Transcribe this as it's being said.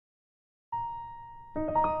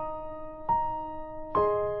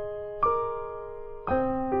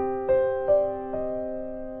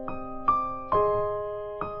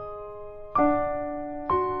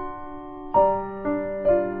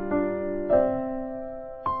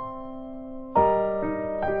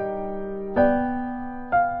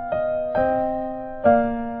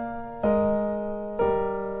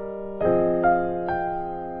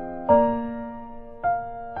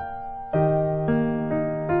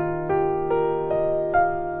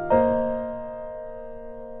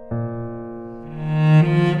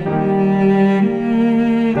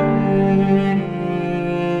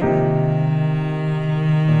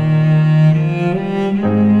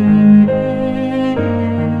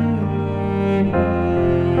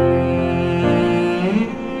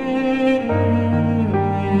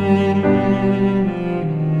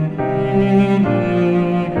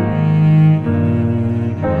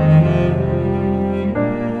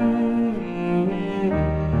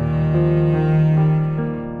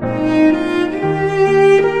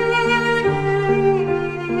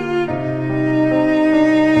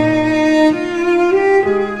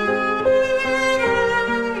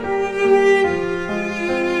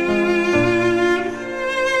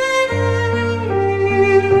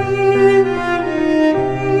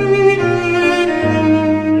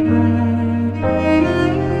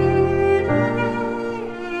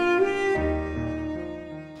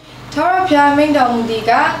Torapia main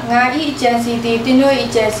domudiga, Ngai Jensity, Tino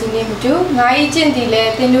Jessinimju, Ngai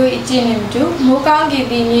Gentile, Tino Ijinimju, Mukangi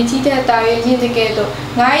di Nitita Tari Niticato,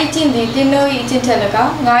 Ngai Jinti, Tino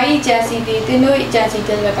Ijintelaga, Ngai Jensity, Tino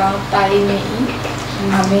Jessitelaga, Tari me.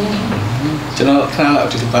 Amen. General Canal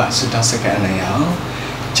to the Bass, Tasaka.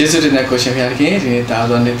 Jesus did not question again,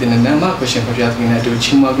 thousand in the number, question for Yakin to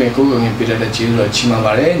Chima Go and Peter the Jew or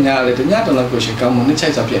Chimabare, now let the Yatala question come on the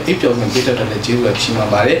chase of your people and Peter the Jew or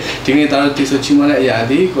Chimabare, taking it out to Chimala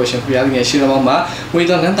Yadi, question for Yakin Shiramama, we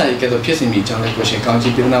don't have to get a piece in me, John, the question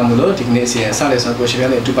county, Pinamulo, Dignity and Salis and question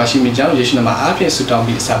to Bashimi Jam, Yeshinama, Apia, Sudan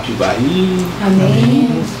be Sapubai.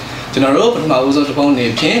 Amen. General, but my was upon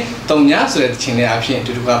the pin, don't yas let Chine Apia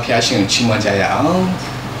to do a passion Chimajaya.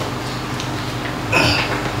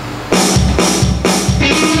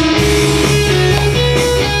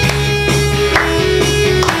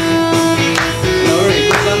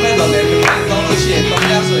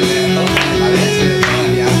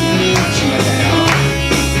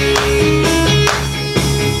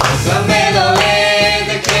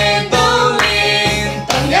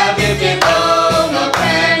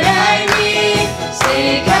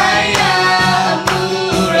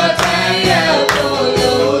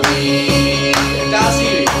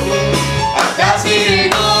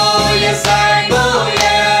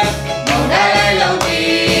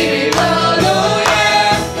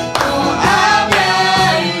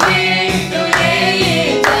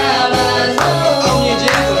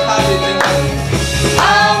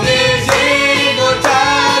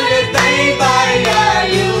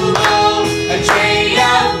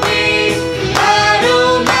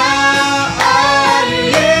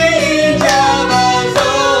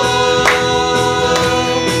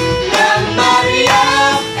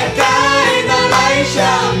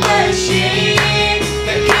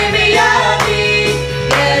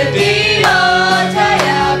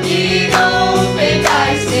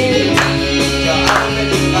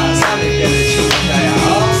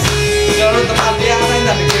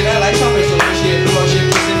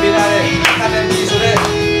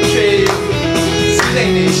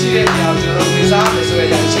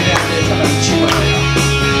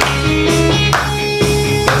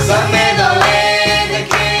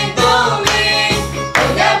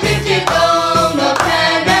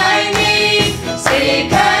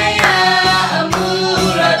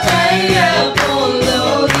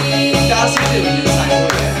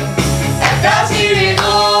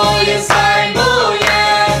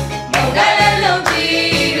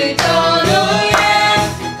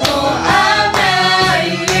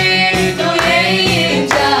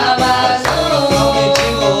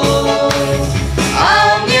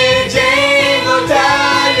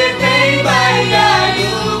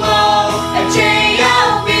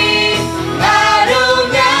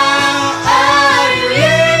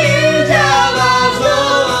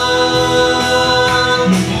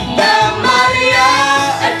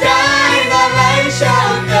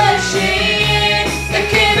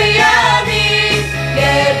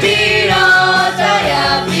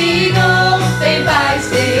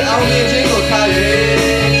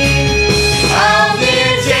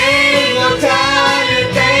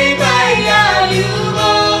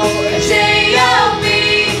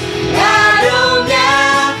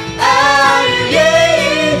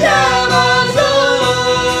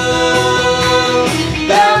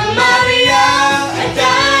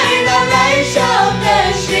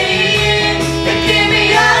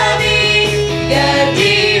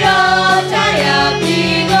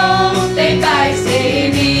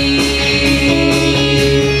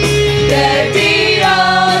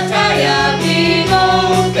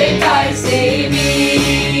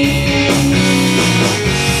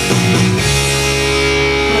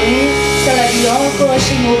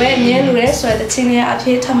 The thing I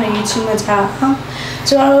appear to me too much.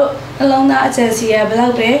 So along that agency, I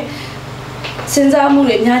believe since I'm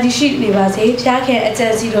moving, now the sheet me was a Piaca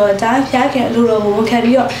agency or a time, Piaca Luro can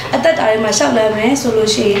be at that time. My shall learn so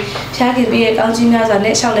she Piaca be a counting as a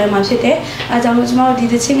next shall learn my city. As I was more did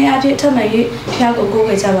the thing I appear to me, Piaco go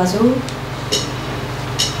with Abazo.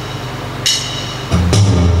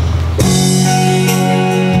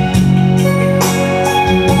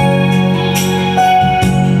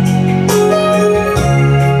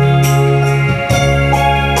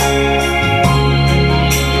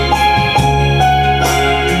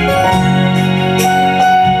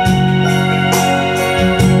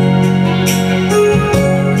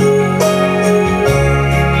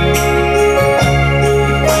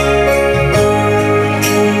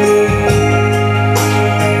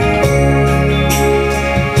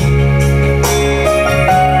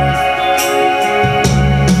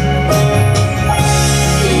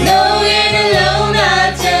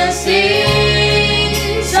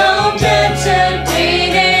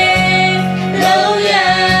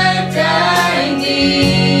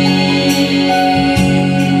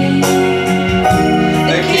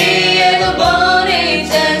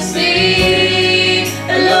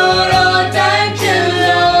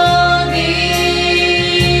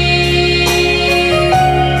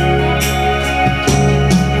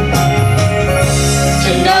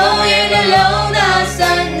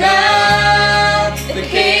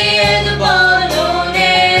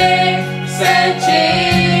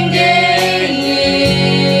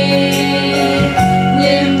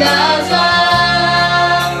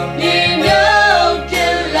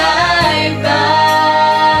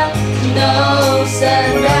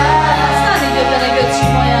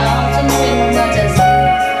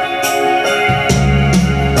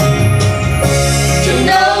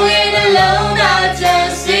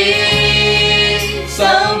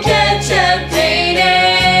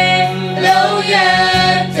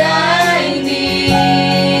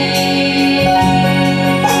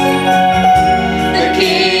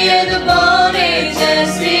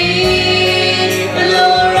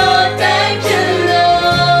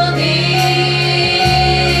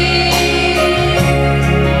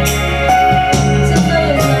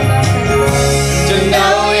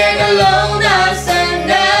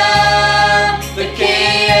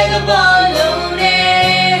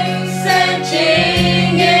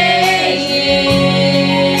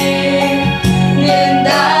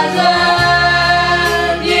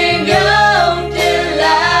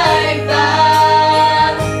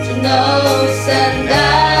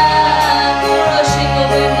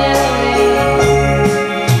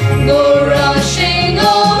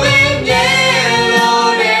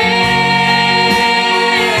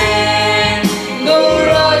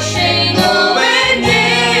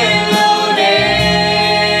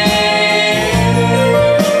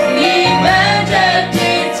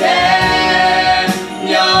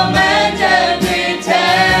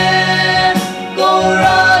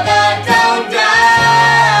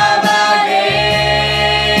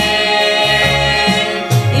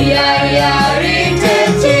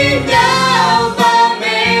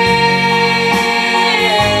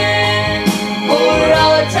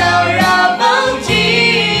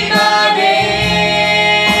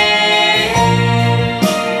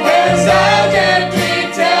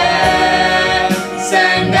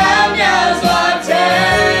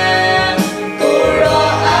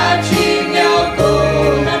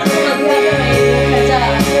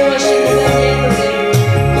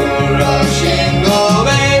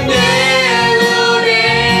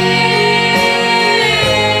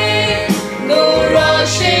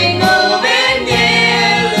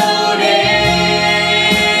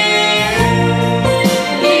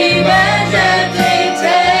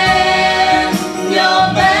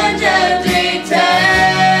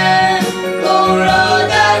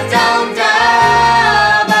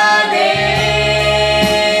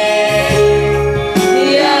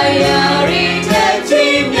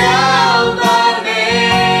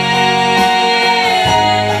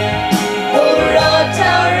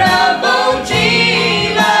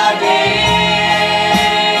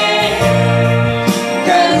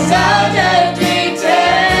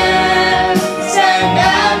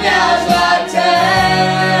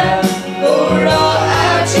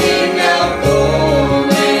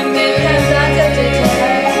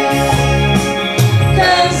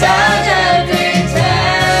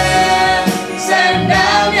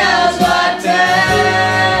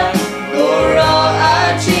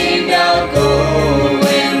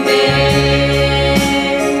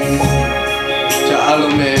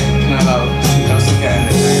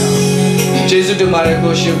 ပါ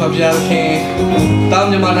တယ်ကိုရှင်ဖပြခင်တောင်း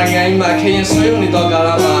မြန်မာနိုင်ငံမှာခရင်ဆွေးနေတဲ့ကာလ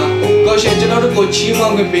မှာကိုရှင်ကျွန်တော်တို့ကိုချီးမွ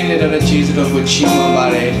မ်းခွင့်ပေးနေတဲ့ကျေးဇူးတော်ကိုချီးမွ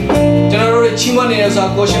မ်းပါတယ်ကျွန်တော်တို့ချီးမွမ်းနေတဲ့ဆို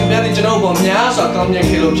ကိုရှင်ဖပြတဲ့ကျွန်တော်တို့ပေါ်များစွာကော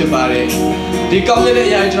င်းမြတ်ခဲ့လို့ဖြစ်ပါတယ်ဒီကော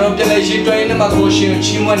င်းမြတ်တဲ့အရာကျွန်တော်ပြန်လဲရေးတွဲနေမှာကိုရှင်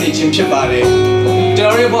ချီးမွမ်းနေခြင်းဖြစ်ပါတယ်ကျွန်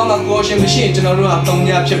တော်တို့ဘဝမှာကိုရှင်မရှိရင်ကျွန်တော်တို့ဟာတုံ့ပြ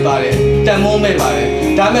န်ဖြစ်ပါတယ်တန်မိုးမဲ့ပါတယ်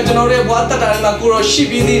ဒါပေမဲ့ကျွန်တော်တို့ဘဝတတ်တာမှာကိုရော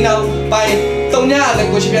ရှိပြီးသေးနောက်ပိုင်းတုံ့ပြန်လ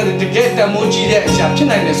ည်းကိုရှင်ပြတဲ့တကယ်တန်မိုးကြီးတဲ့အရာဖြစ်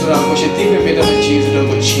နိုင်တယ်ဆိုတာကိုရှင်သိပေးတဲ့ကျေး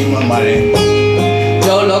ဇူးတော်ကိုချီးမွမ်းပါတယ်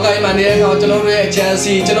ကျွန်တော်လောကကြီးမှာနေတဲ့အခါကျွန်တော်တို့ရဲ့အချမ်း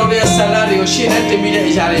စီကျွန်တော်တို့ရဲ့ဆန္ဒတွေကိုရှေ့နဲ့တင်ပြီး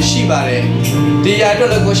တဲ့အရာတွေရှိပါတယ်ဒီအရာ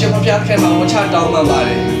အတွက်လည်းကိုရှင်ဖပြခဲ့မှာဝချတောင်းပန်ပါတ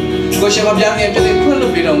ယ်ကိုရှင်ဖပြခဲ့ပြတဲ့ခွ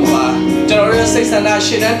င့်လို့ပြီးတော့မှာကျွန်တော်တို့ရဲ့စိတ်ဆန္ဒ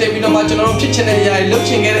ရှေ့နဲ့တင်ပြီးတော့မှကျွန်တော်တို့ဖြစ်ချင်တဲ့အရာတွေလုပ်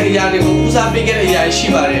ချင်ခဲ့တဲ့အရာတွေကိုဦးစားပေးခဲ့တဲ့အရာတွေရှိ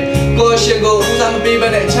ပါတယ်ကိုရှင်ကိုဦးစားမပေးဘဲ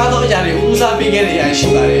နဲ့အခြားသောအရာတွေကိုဦးစားပေးခဲ့တဲ့အရာတွေ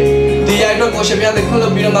ရှိပါတယ်ဒီအရာအတွက်ကိုရှင်ပြတဲ့ခွ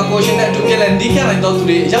င့်လို့ပြီးတော့မှကိုရှင်နဲ့အတူပြည့်လဲဒီက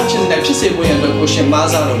နိုင်တော်သူတွေရောက်ချင်တဲ့ဖြစ်စေဖို့ရအတွက်ကိုရှင်မား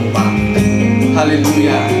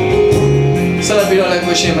စားတော်မူပါဟာလေလုယာဆက်လက်ပြီးတော့လ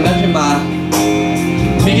ည်းကိုရှင်မနက်ဖြန်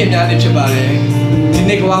မှာမိခင်များနေဖြစ်ပါ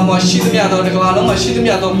တယ်ဒီနေ့ကဘာမှရှိသမျှတော့ဒီကဘာလုံးမှာရှိသ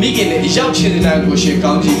မျှတော့မိခင်နဲ့ရောက်ချင်တဲ့ကိုရှင်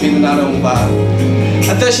ကောင်းချီးပေးသနာတော်မူပါ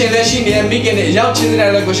အသက်ရှင်လက်ရှိနေတဲ့မိခင်နဲ့ရောက်ချင်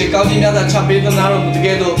တဲ့ကိုရှင်ကောင်းချီးများစွာချပေးသနာတော်မူတ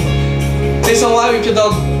ကယ်တော့သေဆုံးသွားပြီဖြစ်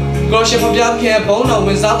တော့ကိုရှင်ဖပြခင်ဘုန်းတော်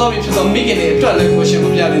ဝင်စားတော်ပြီဖြစ်တော့မိခင်နဲ့အတွက်လည်းကိုရှင်ဖ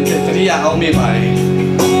ပြတဲ့တတိယအောင်မေးပါတယ်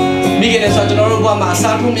မိခင်နဲ့ဆိုကျွန်တော်တို့ဘဝမှာအ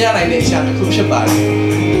စားထိုးမရနိုင်တဲ့အရာတစ်ခုဖြစ်ပါတယ်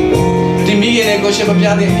ဒီမိခင်နဲ့ကိုရှင်ဖပြ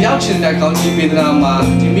တဲ့ရောက်ချင်တဲ့ကောင်းချီးပေးသနာမှာ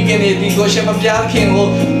ဒီမိခင်နဲ့ဒီကိုရှင်ဖပြခင်ကို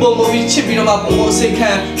ပုံပုံပြီးချစ်ပြီးတော့မှပုံပုံစိတ်ခံ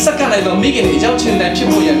စက္ကန့်လိုက်တော့မိခင်နဲ့ရောက်ချင်တဲ့ဖြစ်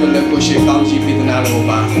ဖို့ရအတွက်လည်းကိုရှင်ကောင်းချီးပေး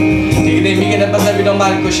သနာတော်ပါဒီကနေ့မိခင်နဲ့ပတ်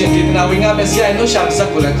သက်ပြီးတော့မှကိုရှင်ဒီသနာဝင်ငါမဲ့ဆရာတို့ရှာစက်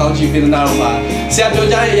ကိုလည်းကောင်းချီးပေးသနာတော်ပါဆရာပြော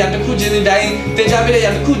ကြတဲ့အရာတစ်ခုချင်းစီတိုင်းသင်ကြားပေးတဲ့အ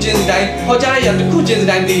ရာတစ်ခုချင်းစီတိုင်းဟောကြားတဲ့အရာတစ်ခုချ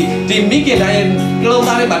င်းစီတိုင်းဒီမိခင်တိုင်း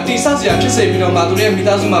ရဲ့နှလုံးသားထဲမှာတိဆောက်စရာဖြစ်စေပြီးတော့မှသူတို့ရဲ့မိ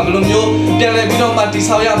သားစုမှာဘယ်လိုမျိုးပြန်လည်ပြီးတော့မှတိ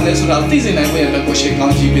ဆောက်ရမလဲဆိုတာသိစေနိုင်ဖို့ရအတွက်ကိုရှင်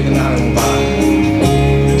ကောင်းချီးပေးသနာတော်ပါ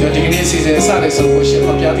ကျွန်တော်ဒီကနေ့စီစဉ်စတဲ့ဆုံးကိုရှင်ဖ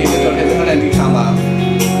ပြတဲ့တော်တဲ့ခဏဒီခါ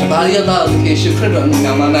မှာတပါးရတော့ဒီရှိခ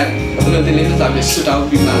ရစ်တော်နာမ၌ဘုရားတင်လေးသာပြဆွတော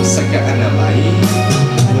င်းပြီးမှစက္ကန့်အနံပါ၏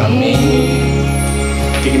အာ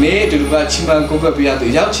မင်ဒီကနေ့ဒီလိုကချီးမွမ်းကိုးကွယ်ပေးရသူ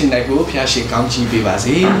ရောက်ချင်တဲ့ကိုဖျားရှင်ကောင်းချီးပေးပါစေ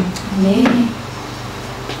အာ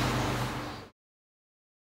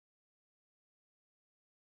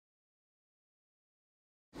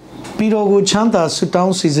မင်ပြီးတော့ကိုချမ်းသာဆွတော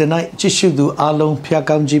င်းစီစဉ်၌ကြည့်ရှုသူ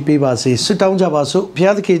အားလုံးဖျားကောင်းကြီးပေးပါစေဆွတောင်းကြပါစို့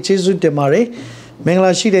ဖျားသခင်ယေရှုတင်ပါတယ်မင်္ဂ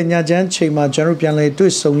လာရှိတဲ့ညချမ်းချိန်မှာကျွန်တော်ပြန်လည်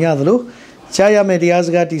တွေ့ဆုံရသလိုကြားရမယ့်တ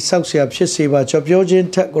ရားစကားတိဆောက်ဆရာဖြစ်စေပါကြောပြောခြင်း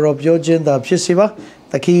ထက်ကိုရောပြောခြင်းသာဖြစ်စေပါ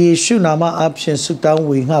သခင်ယေရှုနာမအဖျင်ဆွတော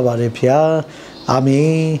င်းဝေငှပါတယ်ဖျားအာ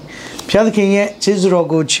မင်ဖျားသခင်ရဲ့ယေ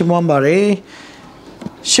ရှုတော်ကိုချီးမွမ်းပါတယ်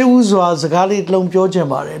ရှေးဦးစွာစကားလေးတစ်လုံးပြောခြင်း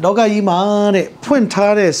ပါတယ်လောကကြီးမှာတဲ့ဖွင့်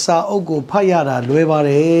ထားတဲ့စာအုပ်ကိုဖတ်ရတာလွယ်ပါတ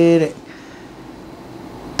ယ်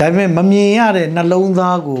တဲ့ဒါပေမဲ့မမြင်ရ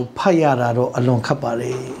တဲ့နှလုံးသားကိုဖတ်ရတာတော့အလွန်ခက်ပါတ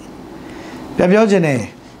ယ်ပြောခြင်းနဲ့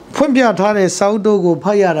ဖွင့်ပြထားတဲ့စာအုပ်တို့ကို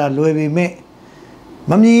ဖတ်ရတာလွယ်ပေ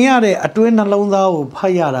မဲ့မမြင်ရတဲ့အတွင်းနှလုံးသားကို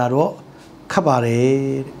ဖတ်ရတာတော့ခက်ပါတ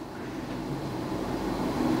ယ်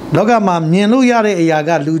လောကမှာမြင်လို့ရတဲ့အရာ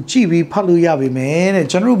ကလူကြည့်ပြီးဖတ်လို့ရပေမဲ့တဲ့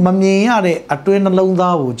ကျွန်တော်တို့မမြင်ရတဲ့အတွင်းနှလုံး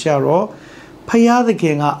သားကိုကြတော့ဖယားသခ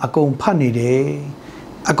င်ကအကုန်ဖတ်နေတယ်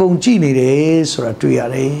အကုန်ကြည့်နေတယ်ဆိုတာတွေ့ရတ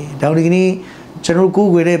ယ်ဒါဒီကနေ့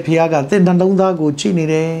ကျွန်တော်ကိုးကွယ်တဲ့ဖယားကသင်နှလုံးသားကိုကြ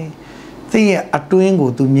ည့်နေတယ်သင်ရဲ့အတွင်း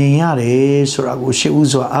ကိုသူမြင်ရတယ်ဆိုတာ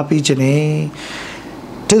ကိုရှေ့ဦးစွာအားပေးခြင်းနဲ့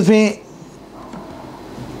ဒီဖြ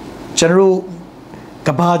င့်ကျွန်တော်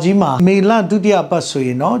ကဘာကြီးမှာမေလဒုတိယပတ်ဆို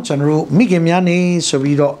ရင်เนาะကျွန်တော်မိခင်များနေဆို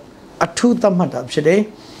ပြီးတော့အထူးသတ်မှတ်တာဖြစ်တယ်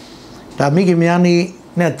ဒါမိ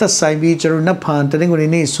ခင်များနေနဲ့သက်ဆိုင်ပြီးကျွန်တော်နတ်ဖန်တနင်္ဂနွေ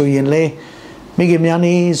နေ့ဆိုရင်လေမိခင်များ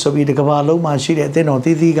နေဆိုပြီးဒီကဘာလုံးမှာရှိတဲ့အသင်းတော်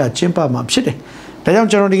သီးသီးကကျင်းပမှာဖြစ်တယ်ဒါကြောင့်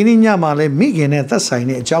ကျွန်တော်ဒီကနေ့ညမှာလဲမိခင်နဲ့သက်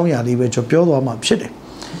ဆိုင်တဲ့အကြောင်းအရာလေးပဲကျွန်တော်ပြောသွားမှာဖြစ်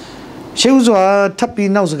တယ်ရှေးဥစွာထပ်ပြီး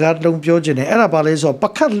နောက်စကားတစ်လုံးပြောခြင်းနဲ့အဲ့ဒါပါလဲဆိုတော့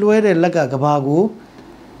ပခတ်လွဲတဲ့လက်ကကဘာကို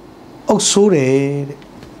အုပ်ဆိုးတယ်တဲ့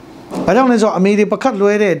ဘာကြောင့်လဲဆိုတော့အမေဒီပ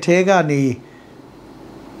ခတ်လွဲတဲ့အထဲ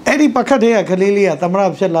ကနေအဲ့ဒီပခတ်တဲ့ကလေးလေးကသမရ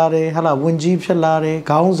ဖြစ်လာတယ်ဟာလာဝင်ကြီးဖြစ်လာ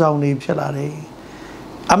တယ်ခေါင်းဆောင်တွေဖြစ်လာတယ်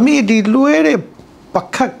အမေဒီလွဲတဲ့ပ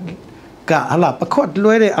ခတ်ကဟာလာ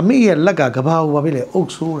ပခွတ်လွဲတဲ့အမေရဲ့လက်ကကဘာ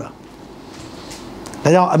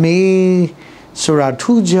ကိုဘာဖြစ်လဲအုပ်ဆိုးတာဒါကြောင့်အမေဆိုတာ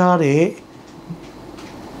ထူးခြားတဲ့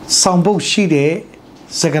ဆောင်ပုတ်ရှိ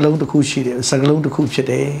တဲ့စကလုံးတစ်ခုရှိတယ်စကလုံး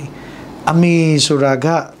တစ်ခုဖြစ်တယ်အမေဆိုတာ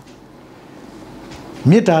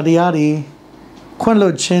ကမေတ္တာတရားတွေခွင့်လွှ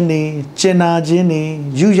တ်ခြင်းတွေကျင်နာခြင်းတွေ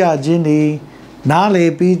ယူရခြင်းတွေနား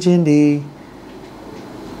လည်ပေးခြင်းတွေ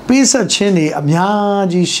ပေးဆက်ခြင်းတွေ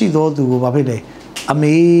အများကြီးရှိသောသူကိုဘာဖြစ်လဲ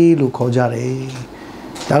အမေလို့ခေါ်ကြတယ်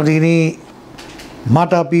။ဒါဒီ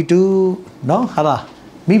နေ့မာတာပီတူနော်ဟာလား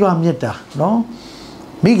မိ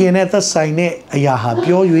ဘမေတ္တာနော်မိခင်နဲ့သက်ဆိုင်တဲ့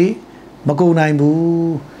အရာဟာပြော၍ မကုန်နိုင်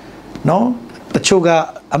ဘူးနော်တချို့က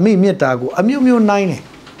အမိမြတ်တာကိုအမျိုးမျိုးနိုင်တယ်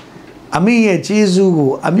အမိရဲ့ကျေးဇူး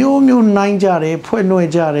ကိုအမျိုးမျိုးနိုင်ကြတယ်ဖွဲ့နှွယ်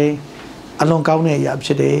ကြတယ်အလွန်ကောင်းတဲ့အရာဖြ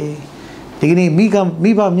စ်တယ်ဒီကနေ့မိ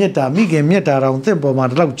ဘမြတ်တာမိခင်မြတ်တာတောင်သင်ပေါ်မှာ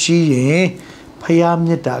ဒီလောက်ကြီးရင်ဖယား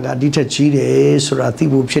မြတ်တာကဒီထက်ကြီးတယ်ဆိုတာသိ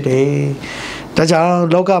ဖို့ဖြစ်တယ်ဒါကြောင့်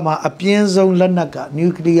လောကမှာအပြင်းဆုံးလက်နက်ကနျူ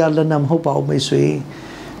ကလ িয়ার လက်နက်မဟုတ်ပါဘူးမိတ်ဆွေ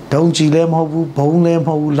ဒုံးကျည်လည်းမဟုတ်ဘူးဘုံလည်းမ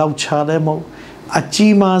ဟုတ်ဘူးလောက်ချလည်းမဟုတ်အ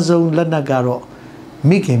ကြီးမားဆုံးလက်နက်ကတော့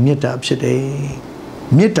မိခင်မြတ်တာဖြစ်တယ်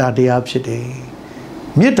မေတ္တာတရားဖြစ်တယ်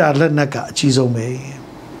မေတ္တာလက်နက်ကအကြီးဆုံးပဲ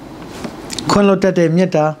ခွန်လွတ်တတ်တဲ့မေ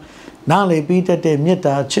တ္တာနားလေပြီးတတ်တဲ့မေတ္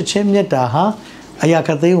တာချစ်ချင်းမေတ္တာဟာအရာခ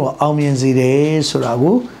သိန်းကိုအောင်မြင်စေတယ်ဆိုတာ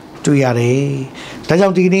ကိုတွေ့ရတယ်ဒါကြော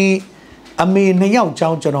င့်ဒီနေ့အမေနှစ်ယောက်ကြော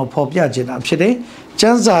င်းကျွန်တော်ဖော်ပြခြင်းတာဖြစ်တယ်ကျ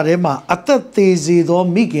မ်းစာထဲမှာအသက်သေးစေသော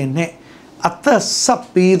မိခင်နဲ့အသက်ဆက်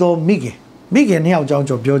ပေးသောမိခင်နှစ်ယောက်ကြောင်း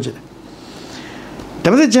ကျွန်တော်ပြောခြင်းတယ်ဒါ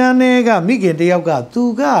ပေမဲ့ကျမ်းထဲကမိခင်တယောက်က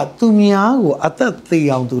သူများကိုအသက်သေး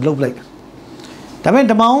အောင်သူလုပ်လိုက်ဒါပေမဲ့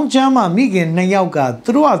ဓမ္မအောင်ကျမ်းမှာမိခင်နှစ်ယောက်က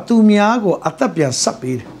သူတို့ကသူများကိုအသက်ပြန်ဆက်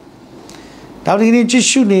ပေးတယ်ဒါဒီနေ့ကြည့်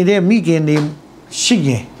ရှုနေတဲ့မိခင်တွေရှိရ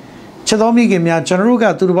င်ချက်တော်မိခင်များကျွန်တော်တို့က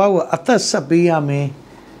သူတစ်ပါးကိုအသက်ဆက်ပေးရမယ်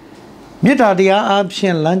မေတ္တာတရားအပြ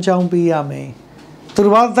င်လမ်းကြောင်းပေးရမယ်သူတ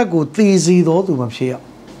စ်ပါးအသက်ကိုတည်စီတော်သူမဖြစ်ရ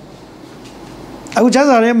အခုကျမ်း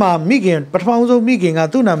စာထဲမှာမိခင်ပထမဆုံးမိခင်က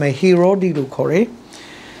သူ့နာမည်ဟီရိုဒီလို့ခေါ်တယ်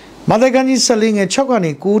မာသဲခန်းကြီး7ငယ်6က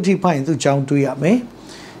နေ9ထိဖိုင်သူကြောင်းတွေ့ရမယ်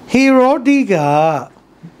ဟီရိုဒီက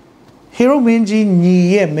ဟီရိုမင်းကြီးညီ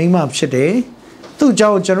ရဲ့မိန်းမဖြစ်တယ်သူ့ကြော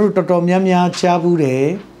င့်ကျွန်တော်တို့တော်တော်များများကြားဘူးတယ်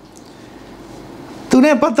သူ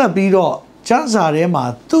နဲ့ပတ်သက်ပြီးတော့ကျမ်းစာထဲမှာ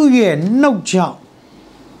သူ့ရဲ့နှုတ်ကြောင့်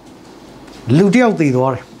လူတယောက်တည်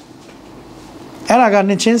သွားတယ်အဲ့ဒါက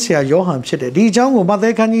နှစ်ချင်းဆရာယောဟန်ဖြစ်တယ်ဒီအကြောင်းကိုမာသဲ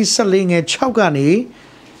ခန်းကြီး14ငယ်6ကနေ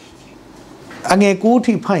အငယ်9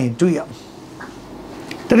ထိဖိုင်တွေ့ရ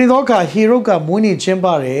တတိတော့ကဟီရိုကမွေးနေ့ကျင်း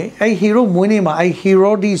ပါတယ်အဲ့ဟီရိုမွေးနေ့မှာအဲ့ဟီ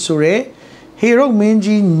ရိုဒီဆိုရဲဟီရိုမင်း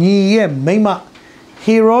ကြီးညီရဲ့မိန်းမ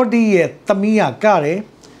ဟီရိုဒီရဲ့သမီးကတယ်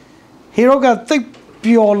ဟီရိုကသိပ်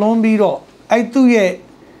ပျော်လွန်ပြီးတော့အဲ့သူ့ရဲ့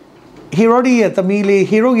ဟီရိုဒီရဲ့သမီးလေး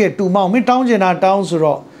ဟီရိုရဲ့တူမောင်မင်းတောင်းချင်တာတောင်းဆို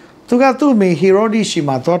တော့သူကသူ့မိဟီရိုဒီရှိ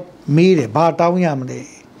မှသွားမေးတယ်ဘာတောင်းရမလဲ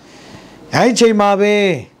အဲ့ဒီချိန်မှာပဲ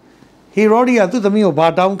ဟီရိုဒီကသူ့သမီးကိုဘာ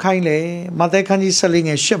တောင်းခိုင်းလဲမာသဲခန်းကြီး14င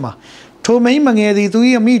ယ်8မှာထိုမိန်းမငယ်သည်သူ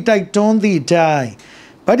၏အမိတိုက်တွန်းသည့်တိုင်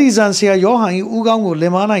ဗတ္တိဇံဆရာယောဟန်၏ဦးခေါင်းကိုလ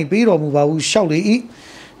င်မနိုင်ပေးတော်မူပါဟုလျှောက်လေ၏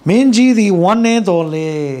မင်းကြီးသည်ဝမ်းနည်းတော်လေ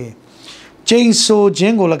ကျိန်ဆိုခြ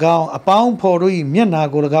င်းကို၎င်းအပေါင်းဖော်တို့၏မျက်နာ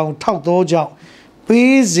ကို၎င်းထောက်သောကြောင့်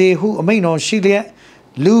ပေးစေဟုအမိန့်တော်ရှိလျက်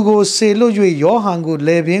လူကိုစေလွတ်၍ယောဟန်ကို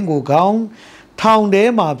လေပြင်းကိုကောင်းထောင်ထဲ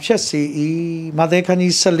မှဖြတ်စေ၏မာသဲခန်း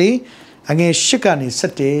ကြီး14အငယ်8ကနေ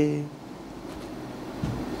17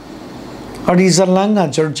ဟောဒီဇလန်က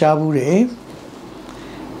ကြော်ကြားဘူးတယ်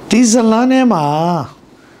ဒီဇလန်ထဲမှာ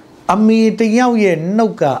အမေတယောက်ရဲ့နှု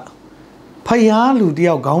တ်ကဖယားလူတ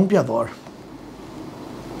ယောက်ခေါင်းပြတ်သွားတယ်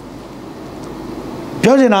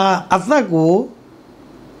ပြောချင်တာအသက်ကို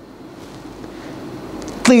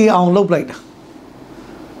သေအောင်လုပ်လိုက်တာ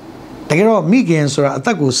တကယ်တော့မိခင်ဆိုတာအသ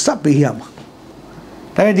က်ကိုစပ်ပေးရမှာ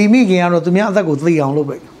ဒါပေမဲ့ဒီမိခင်ကတော့သူများအသက်ကိုသေအောင်လုပ်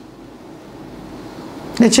လိုက်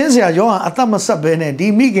နှစ်ချင်းဆရာယောဟန်အသက်မဆက်ဘဲနဲ့ဒီ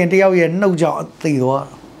မိခင်တယောက်ရဲ့နှုတ်ကြောင့်သေသွား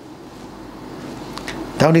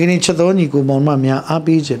တောင်းဒီကနေ့ချက်တော်ညီကိုမောင်မများအား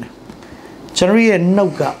ပေးခြင်းတယ်ကျွန်တော်ရဲ့နှု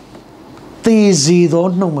တ်ကသေစီသော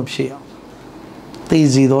နှုတ်မဖြစ်အောင်သေ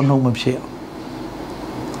စီသောနှုတ်မဖြစ်အောင်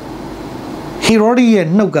ဟီရိုဒီရဲ့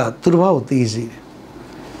နှုတ်ကသူတစ်ပါးကိုသေစီတယ်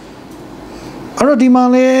အဲ့တော့ဒီမှာ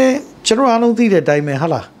လေကျွန်တော်အားလုံးသိတဲ့အတိုင်းပဲဟာ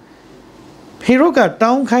လားဟီရိုက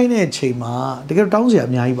တောင်းခိုင်းတဲ့ချိန်မှာတကယ်တောင်းစရာ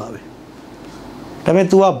အများကြီးပါပဲဒါပေမဲ့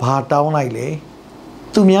तू ကဘာတောင်းလိုက်လဲ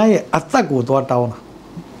သူများရဲ့အသက်ကိုသွားတောင်းတာ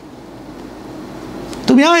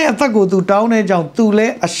သူများရဲ့အသက်ကို तू တောင်းတဲ့ကြောင့် तू လ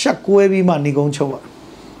ည်းအဆက်ကွဲပြီးမှနေကုန်းချုပ်ရ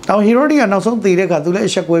တောင်းဟီရိုဒီကနောက်ဆုံးသေတဲ့အခါ तू လည်း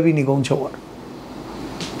အဆက်ကွဲပြီးနေကုန်းချုပ်ရ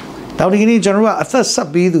တောင်းဒီကနေ့ကျွန်တော်ကအသက်ဆက်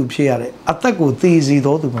ပြီးသူဖြစ်ရတယ်အသက်ကိုသေစီ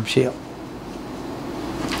တော့သူမဖြစ်အောင်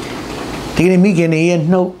ဒီကနေ့မိခင်ရဲ့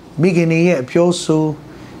နှုတ်မိခင်ရဲ့အပြောဆို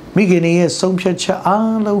မိခင်ရဲ့ဆုံးဖြတ်ချက်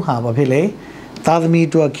အားလုံးဟာဘာဖြစ်လဲသာသမီ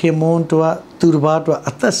တို့ခင်မွန်းတို့သူတစ်ပါးတို့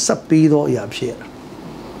အသက်ဆက်ပြီးတော့အရာဖြစ်ရ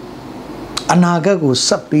အနာဂတ်ကိုဆ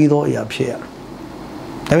က်ပြီးတော့အရာဖြစ်ရ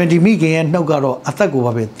ဒါပေမဲ့ဒီမိခင်ရဲ့နှုတ်ကတော့အသက်ကို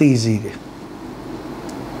ပဲသိစေတယ်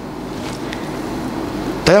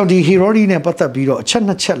ဒါကြောင့်ဒီဟီရိုဒီနဲ့ပတ်သက်ပြီးတော့အချက်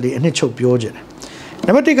နှစ်ချက်လေးအနှစ်ချုပ်ပြောကြတယ်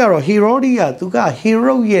နံပါတ်1ကတော့ဟီရိုဒီကသူကဟီ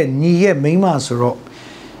ရိုရဲ့ညီရဲ့မိန်းမဆိုတော့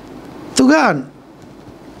သူက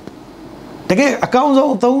တကယ်အကောင်း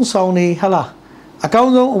ဆုံးအသုံးဆောင်နေဟလားအကော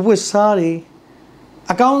င်းဆုံးအဝတ်စားတွေ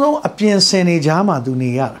အကောင်းဆုံးအပြင်ဆင်နေကြမှာသူနေ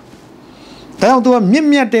ရတာဒါကြောင့်သူကမြင့်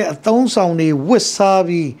မြတ်တဲ့အသုံးဆောင်တွေဝတ်စား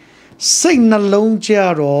ပြီး စိတ်နှလုံးကြ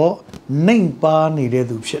တော့နှိမ်ပါနေတဲ့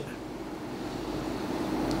သူဖြစ်တယ်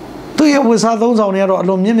သူရဲ့ဝိစာသုံးဆောင်တွေကတော့အ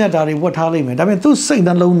လွန်မြင့်မြတ်တာတွေဝတ်ထားလိမ့်မယ်ဒါပေမဲ့သူစိတ်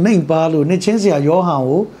နှလုံးနှိမ်ပါလို့နှစ်ချင်းစရာယောဟန်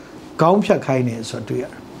ကိုခေါင်းဖြတ်ခိုင်းနေဆိုတော့တွေ့ရ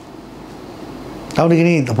တယ်တောင်းဒီက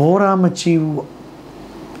နေ့သဘောထားမကြည့်ဘူးပေါ့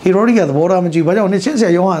ဟီရိုဒီကသဘောထားမကြည့်ဘာကြောင့်နှစ်ချင်းစ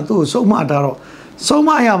ရာယောဟန်သူ့ကိုစုံမတာတော့စုံမ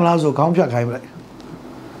ရမလားဆိုခေါင်းဖြတ်ခိုင်းပလိုက်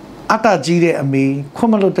အတ္တကြီးတဲ့အမေခွ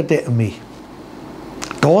င့်မလွတ်တတ်တဲ့အမေ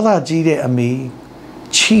ဒေါသကြီးတဲ့အမေ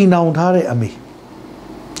ချီနှောင်ထားတဲ့အမေ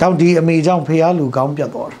တောင်းဒီအမေကြောင့်ဖះလူကောင်းပြ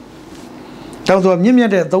တ်သွားတယ်တောင်းဆိုမြင့်မြ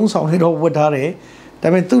တ်တဲ့အသုံးဆောင်တွေတော့ဝတ်ထားတယ်ဒါပေ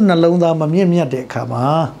မဲ့သူ့နှလုံးသားမမြင့်မြတ်တဲ့အခါမှာ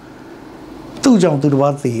သူ့ကြောင့်သူတစ်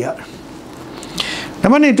ပါးသိရတယ်ဒါ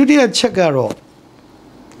မှနဲ့ဒုတိယချက်ကတော့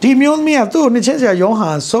ဒီမျိုးသမီးကသူ့ကိုနှစ်ချင်းစရာယောဟ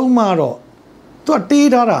န်ဆုံးမတော့သူကတေး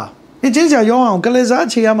ထားတာနှစ်ချင်းစရာယောဟန်ကလေးစား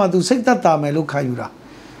ချေရမှသူစိတ်သက်သာမယ်လို့ခံယူတာ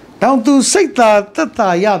တောင်းသူစိတ်သာသက်သာ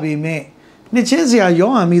ရပေမဲ့နှစ်ချင်းစရာယော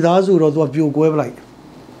ဟန်မိသားစုတော့သူကပြိုကွဲပလိုက်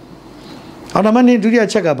အော်ဒါမှနဲ့ဒုတိယ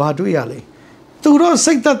ချက်ကဘာတွေ့ရလဲသူတော့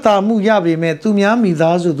စိတ်သက်သာမှုရပေမဲ့သူများမိ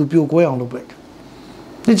သားစုသူပြိုကွဲအောင်လုပ်ပလိုက်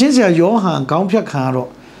နှစ်ချင်းစရာယောဟန်ခေါင်းဖြတ်ခံတော့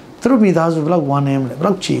သူတို့မိသားစုဘယ်လောက်ဝမ်းနေမလဲဘယ်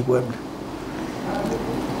လောက်ချေကွဲမလဲ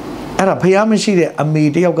အဲ့ဒါဖះမရှိတဲ့အမေ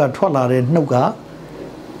တယောက်ကထွက်လာတဲ့နှုတ်က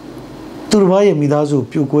သူတို့ဘာရဲ့မိသားစု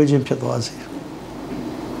ပြိုကွဲခြင်းဖြစ်သွားစေဒါ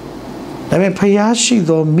ပေမဲ့ဖះရှိ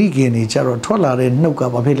သောမိခင်တွေကြတော့ထွက်လာတဲ့နှုတ်က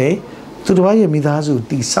ဘာဖြစ်လဲသူတို့ဘာရဲ့မိသားစု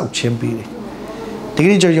တိဆောက်ခြင်းပြီးတယ်ဒီက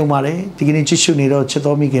နေ့ကြောင့်ယုံပါတယ်ဒီကနေ့ကြည့်ရှုနေတော့ချစ်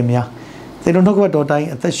တော်မိခင်များသင်တို့နှုတ်ကပတ်တော်တိုင်း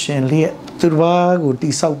အသက်ရှင်လျက်သူတို့ဘာကိုတိ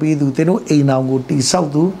ဆောက်ပြီးသူသင်တို့အိမ်တော်ကိုတိဆောက်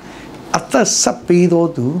သူအသက်ဆက်ပြီးတော်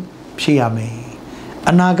သူဖြစ်ရမယ်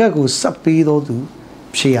အနာဂတ်ကိုဆက်ပြီးတော်သူ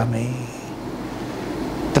ဖြစ်ရမယ်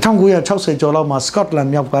1960ကျော်လောက်မှာစကော့တလန်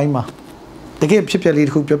မြောက်ပိုင်းမှာတကယ်ဖြစ်ပျက်လေးတ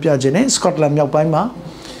စ်ခုပြောပြခြင်းနဲ့စကော့တလန်မြောက်ပိုင်းမှာ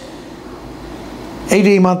အဲ့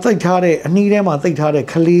ဒီမှာတိတ်ထားတဲ့အနီးထဲမှာတိတ်ထားတဲ့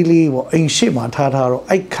ခလေးလေးပေါ့အိမ်ရှိမှာထားတော့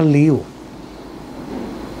အဲ့ခလေးကို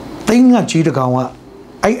သိန်းငါကြီးတကောင်က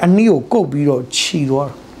အဲ့အနီးကိုကုတ်ပြီးတော့ခြီသွား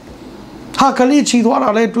ဟာကလေးခြီသွားတာ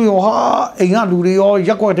လဲတွေ့ရောဟာအိမ်ကလူတွေရောရ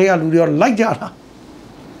က်ွက်တွေကလူတွေရောလိုက်ကြတာ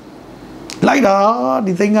လိုက်တာ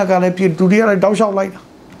ဒီသိန်းငါကလည်းပြည်လူတွေကလည်းတောက်လျှောက်လိုက်တာ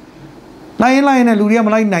လိုက်ရင်နဲ့လူတွေကမ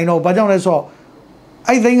လိုက်နိုင်တော့ဘာကြောင့်လဲဆိုတော့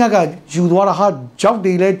အဲ့သိန်းငါကယူသွားတာဟာကြောက်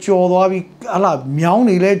တွေလဲကြော်သွားပြီးဟလာမြောင်း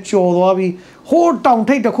တွေလဲကြော်သွားပြီးဟိုးတောင်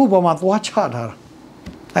ထိပ်တစ်ခုပေါ်မှာသွားချထားတာ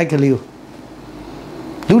အဲ့ကလေးကို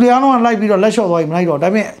လူတွေအားလုံးကလိုက်ပြီးတော့လက်လျှော့သွားပြီးမလိုက်တော့ဒါ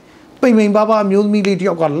ပေမဲ့ပိန်ပိန်ပါပါမျိုးသမီးလေးတ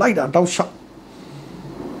ယောက်ကလိုက်တာတောက်လျှောက်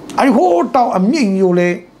အဲ့ဟိုးတောင်အမြင့်မျိုးလဲ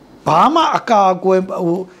ဘာမှအကာအကွယ်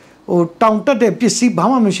ဟိုတောင်တက်တဲ့ပစ္စည်းဘာ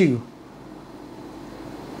မှမရှိဘူး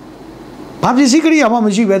ဘာပစ္စည်းကလေးမှမ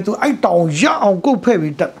ရှိပဲသူအဲ့တောင်ရအောင်ကုတ်ဖဲ့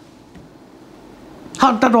ပြီးတက်ဟာ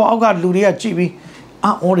တက်တော့အောက်ကလူတွေကကြည့်ပြီး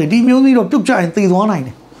အော်ဒီမျိုးသမီးတော့ပြုတ်ကြရင်သေသွားနိုင်တ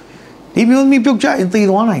ယ်ဒီမျိုးသမီးပြုတ်ကြရင်သေ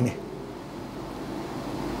သွားနိုင်တယ်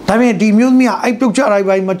ဒါပေမဲ့ဒီမျိုးသမီးကအဲ့ပြုတ်ကြတိုင်း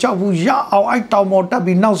ပိုင်းမကြောက်ဘူးရအောင်အဲ့တောင်ပေါ်တက်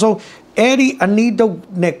ပြီးနောက်ဆုံးအဲ့ဒီအနီးတုတ်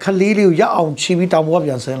နဲ့ခလေးလေးကိုရအောင်ချီပြီးတောင်ပေါ်က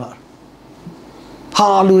ပြန်ဆင်းလာဟာ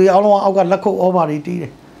လူတွေအားလုံးအောက်ကလက်ခုပ်ဩဘာတွေတီးတ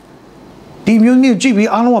ယ်ဒီမျိုးမျိုးကြည့်ပြီး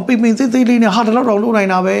အားလုံးကပိပိသေးသေးလေးနဲ့ဟာတလောက်တောင်လုံနိုင်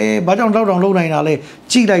တာပဲဘာကြောင့်တောက်တောင်လုံနိုင်တာလဲ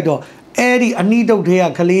ကြည့်လိုက်တော့အဲ့ဒီအနီးတုတ်တွေက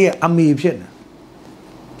ခလေးရဲ့အမေဖြစ်နေ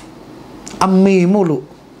အမေမို့လို့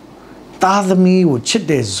သားသမီးကိုချစ်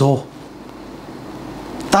တဲ့ဇော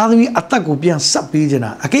သားသမီးအသက်ကိုပြန်ဆက်ပေးကြ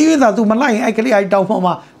တာအကေးရသာသူမလိုက်ရင်အဲ့ကလေးအဲ့တောင်ပေါ်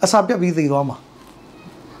မှာအစာပြတ်ပြီးသေသွားမှာ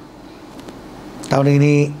တောင်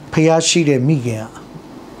နေဖះရှိတဲ့မိခင်က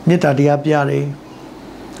မေတ္တာတရားပြတယ်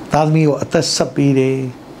သားသမီးကိုအသက်ဆက်ပေးတယ်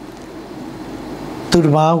သူတ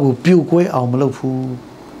စ်ပါးကိုပြုတ်ကွဲအောင်မလုပ်ဘူး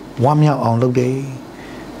ဝမ်းမြောက်အောင်လုပ်တယ်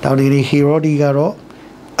တောင်နေဟီရိုဒီကတော့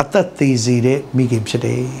အသက်သေးစေတဲ့မိခင်ဖြစ်တ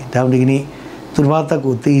ယ်တောင်ဒီနေ့သူတစ်ပါးအသက်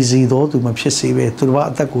ကိုသေးစေတော့သူမဖြစ်စေပဲသူတစ်ပါး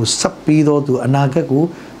အသက်ကိုဆက်ပြီးတော့သူအနာဂတ်ကို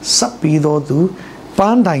ဆက်ပြီးတော့သူပ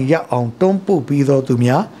န်းတိုင်ရအောင်တွန်းပို့ပြီးတော့သူ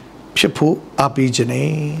များဖြစ်ဖို့အားပေးခြင်းနဲ့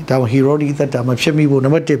ဒါဟီရိုဒီသက်တာမဖြစ်မိဖို့နံ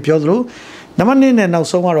ပါတ်1ပြောသလိုနံပါတ်2နဲ့နောက်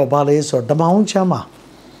ဆုံးကတော့ဘာလဲဆိုတော့ဓမ္မအောင်ချမ်းမှာ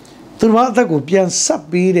သူတစ်ပါးအသက်ကိုပြန်ဆက်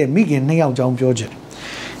ပြီးတဲ့မိခင်2ယောက်ကြောင်းပြောခြင်း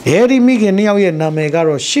အဲဒီမိခင်2ယောက်ရဲ့နာမည်က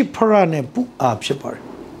တော့ရှိဖရနဲ့ပုအာဖြစ်ပါတယ်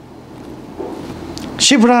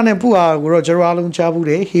ရှိဖရနဲ့ပုအာကိုတော့ကျွန်တော်အားလုံးကြားဘူး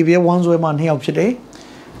တယ်ဟေဘရဲ1ဆွဲမှာ2ယောက်ဖြစ်တယ်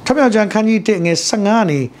ထပ်ပြောင်ကျန်ခန်းကြီး1ငယ်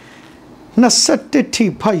15နေ21ထိ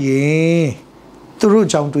ဖတ်ရင်သူတို့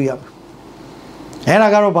ကြောင်းတွေ့ရမယ်အဲ့ဒါ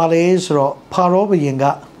ကတော့ဘာလဲဆိုတော့ဖာရောဘုရင်က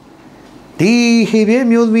ဒီဟေဘရဲ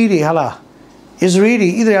မျိုးသမီးတွေဟာလားဣသရေ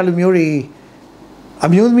လလူမျိုးတွေအ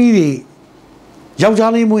မျိုးသမီးတွေယော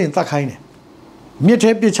က်ျားလေးမွေးရင်တတ်ခိုင်းတယ်မြစ်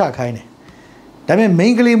ထဲပစ်ချခိုင်းတယ်ဒါပေမဲ့မိ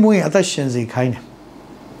န်းကလေးမွေးရင်အသက်ရှင်စေခိုင်းတယ်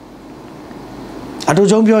အတူ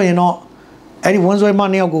ချုံပြောရင်တော့အဲ့ဒီဝန်ဆွဲမ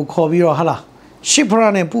2ယောက်ကိုခေါ်ပြီးတော့ဟာလားရှိဖရ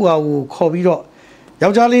နဲ့ပုအာကိုခေါ်ပြီးတော့ယော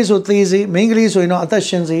က်ျားလေးဆိုသေစေမိန်းကလေးဆိုရင်တော့အသက်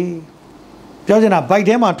ရှင်စေပြောချင်တာဘိုက်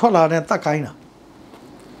ထဲမှာထွက်လာတဲ့တတ်ခိုင်းတာ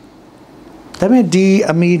ဒါပေမဲ့ဒီ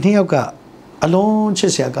အမေနှစ်ယောက်ကအလုံးချ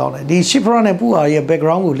စ်စရာကောင်းတယ်ဒီရှစ်ဖရာနဲ့ပူအာရဲ့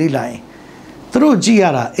background ကိုလေ့လာရင်သူတို့ကြည့်ရ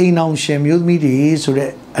တာအိမ်အောင်ရှင်မျိုးသမီးတွေဆိုတဲ့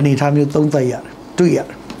အနေအထားမျိုးသုံးသပ်ရတယ်တွေ့ရတ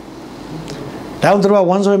ယ်ဒါကြောင့်သူတို့က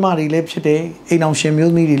ဝမ်းဆွဲမတွေလည်းဖြစ်တယ်အိမ်အောင်ရှင်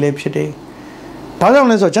မျိုးသမီးတွေလည်းဖြစ်တယ်ဘာကြောင့်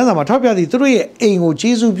လဲဆိုတော့ကျမ်းစာမှာထောက်ပြသည်သူတို့ရဲ့အိမ်ကို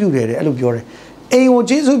ကျေးဇူးပြုတယ်တဲ့အဲ့လိုပြောတယ်အိမ်ကို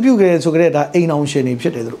ကျေးဇူးပြုကြတယ်ဆိုကြတဲ့ဒါအိမ်အောင်ရှင်တွေဖြ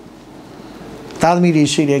စ်တယ်သူတို့သားသမီးတွေ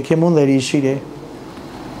ရှိတယ်ခင်မွန်းတွေရှိတယ်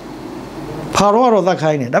ဖာရောကတော့သတ်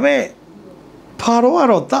ခိုင်းတယ်ဒါပေမဲ့ဖာရောက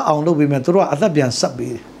တော့တတ်အောင်လုပ်ပေးမယ်သူတို့ကအသက်ပြန်ဆက်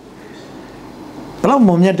ပေးတယ်ဘလောက်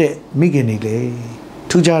မုံမြတ်တဲ့မိခင်တွေလေ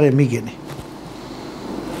ထူးခြားတဲ့မိခင်တွေ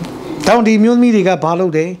တောင်ဒီမျိုးသမီးတွေကဘာလု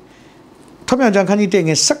ပ်တယ်ထောက်ပြကြံခန်းကြီးတဲ့င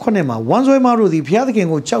ယ်18မှာဝမ်းဆွဲမတို့သည်ဘုရားသခင်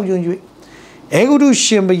ကိုကြောက်ရွံ့၍အေဂုတု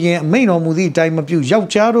ရှင်ဘုရင်အမိန့်တော်မူသည့်အတိုင်းမပြုယော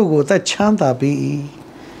က်ျားတို့ကိုသက်ချမ်းသာပေး၏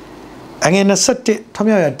အငယ်21ထောက်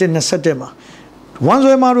ပြရ1:21မှာဝမ်း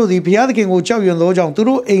ဆွဲမတို့သည်ဘုရားသခင်ကိုကြောက်ရွံ့သောကြောင့်သူ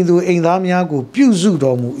တို့အိမ်သူအိမ်သားများကိုပြုစု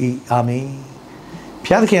တော်မူ၏အာမင်ဘု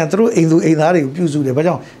ရားသခင်ကသူတို့အိမ်သူအိမ်သားတွေကိုပြုစုတယ်ဘာ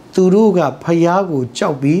ကြောင့်သူတို့ကဘုရားကိုကြော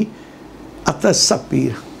က်ပြီးအသက်ဆက်ပြီး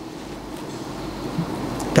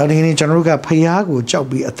တောင်းဒီနေ့ကျွန်တော်တို့ကဘုရားကိုကြောက်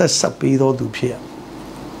ပြီးအသက်ဆက်ပြီးတော်သူဖြစ်ရ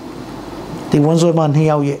ဒီဝန်ဆွဲမနှစ်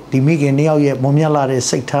ယောက်ရဲ့ဒီမိခင်နှစ်ယောက်ရဲ့မုံမြတ်လာတဲ့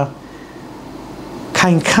စိတ်ထား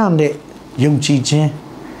ခိုင်ခန့်တဲ့ယုံကြည်ခြင်း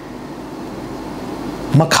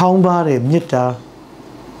မခေါင်းပါတဲ့မေတ္တာ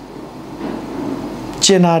ကျ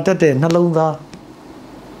င်နာတတ်တဲ့နှလုံးသား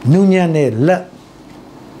နုညံ့တဲ့လက်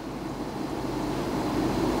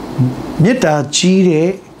မေတ္တာကြီးတဲ့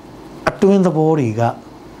အတွင်းသဘောတွေက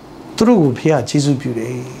သူတို့ကိုဖျားကျေးဇူးပြုတ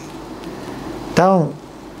ယ်။တောင်း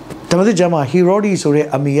ဓမ္မသစ်ကျမ်းမှာဟီရိုဒီဆိုတဲ့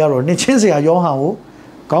အမေကတော့နှစ်ချင်းစရာယောဟန်ကို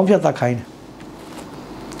ကောင်းဖြတ်တတ်ခိုင်းတယ်။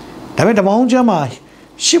ဒါပေမဲ့ဓမ္မအောင်ကျမ်းမှာ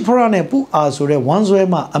ရှစ်ဖရာနဲ့ပူအာဆိုတဲ့ဝမ်းဆွဲ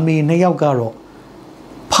မှာအမေနှစ်ယောက်ကတော့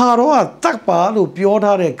ဖာရောကတတ်ပါလို့ပြော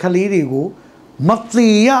ထားတဲ့ကလေးတွေကိုမ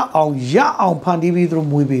သေးရအောင်ဖန်တီးပြီးသူတို့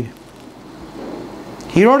မွေးပေးတယ်။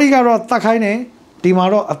ဟီရိုဒီကတော့တတ်ခိုင်းတယ်ဒီမှာ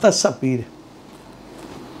တော့အသက်ဆက်ပေးတယ်။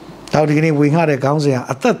တောက်ဒီကနေ့ဝင်ခတဲ့ခေါင်းစဉ်က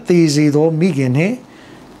အသက်သေးစေသောမိခင်နဲ့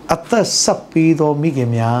အသက်ဆက်ပေးသောမိခင်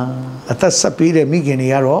များအသက်ဆက်ပေးတဲ့မိခင်တွေ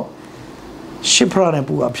ကတော့ရှစ်ဖရာနဲ့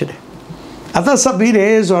ပူအာဖြစ်တယ်။အသက်ဆက်ပေးတယ်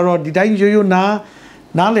ဆိုတော့ဒီတိုင်းရိုးရိုး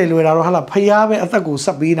နားလေလွယ်တာတော့ဟာလားဖျားပဲအသက်ကိုဆ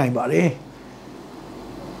က်ပေးနိုင်ပါတယ်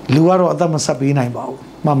။လူကတော့အသက်မဆက်ပေးနိုင်ပါဘူး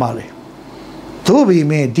မှန်ပါလေ။သို့ပေ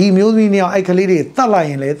မဲ့ဒီမျိုးသမီးနှစ်ယောက်အဲ့ကလေးတွေတတ်လိုက်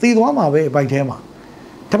ရင်လေသေသွားမှာပဲအပိုက်ထဲမှာ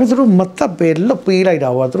ဒါပေမဲ့သူတို့မတတ်ပဲလွတ်ပေးလိုက်တာ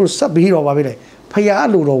ကွာသူတို့ဆက်ပြီးတော့ပါပဲလေဖယား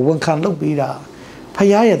လိုတော့ဝန်ခံလုပ်ပေးတာဖ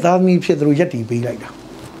ယားရဲ့သားသမီးဖြစ်သူတို့ယက်တီပေးလိုက်တာ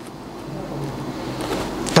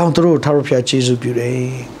တောင်းသူတို့ထာဝရဘုရားကျေးဇူးပြုတယ်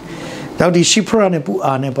တောင်းဒီရှီဖရာနဲ့ပူ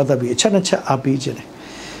အာနဲ့ပတ်သက်ပြီးအချက်နှစ်ချက်အားပေးခြင်းတယ်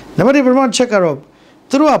နံပါတ်1ပထမချက်ကတော့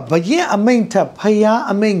သူတို့ကဘယင်အမိန့်ထက်ဖယား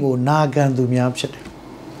အမိန့်ကိုနာခံသူများဖြစ်တယ်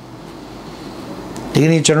ဒီ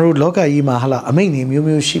နေ့ကျွန်တော်တို့လောကကြီးမှာဟာလာအမိန့်တွေမျိုး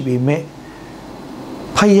မျိုးရှိပေမဲ့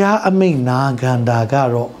ဖယားအမိန့်နာခံတာက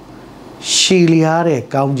တော့ရှည်လျားတဲ့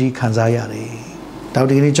ကောင်းကြီးခံစားရတယ်။တောက်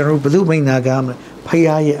ဒီနေ့ကျွန်တော်တို့ဘု து မိန့်နာခံမလဲဖ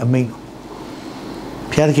ယားရဲ့အမိန့်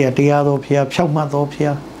ဖယားကတရားတော်ဖယားဖြောက်မှတ်တော်ဖ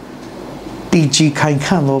ယားတည်ကြည်ခိုင်ခ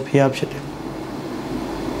န့်တော်ဖယားဖြစ်တယ်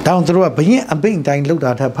။တောင်းသူတို့ကဘယင်အမိန့်တိုင်းလှုပ်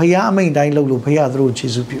တာထက်ဖယားအမိန့်တိုင်းလှုပ်လို့ဖယားသူတို့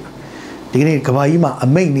ကျေးဇူးပြုတယ်။ဒီနေ့ကဘာကြီးမှာအ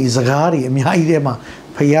မိန့်နေစကားတွေအများကြီးထဲမှာ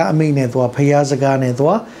ဖယားအမိန့်နဲ့သွားဖယားစကားနဲ့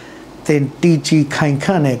သွားသင်တီကြည်ခိုင်ခ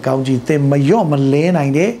န့်တဲ့ကောင်းကြီးသင်မလျော့မလဲနို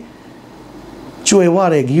င်တဲ့ကျွယ်ဝ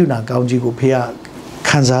တဲ့ဂိယူနာကောင်းကြီးကိုဖယား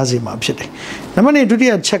ခံစားစေမှာဖြစ်တယ်။နံပါတ်2ဒုတိ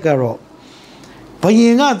ယချက်ကတော့ဘယ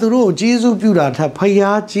င်ကသူတို့ကိုကျေးဇူးပြုတာထက်ဖ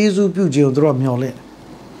ယားကျေးဇူးပြုခြင်းကိုသူတို့မျှော်လင့်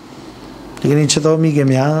ဒီကနေ့ချက်တော်မိခင်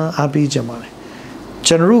များအားပေးကြပါလေ။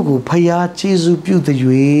ကျွန်တော်တို့ကိုဖယားကျေးဇူးပြုတဲ့၍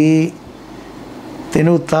သင်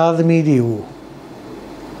တို့သားသမီးတွေကို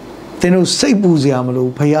သင်တို့စိတ်ပူစရာမလို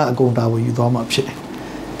ဖယားအကုန်တာဝန်ယူသွားမှာဖြစ်တယ်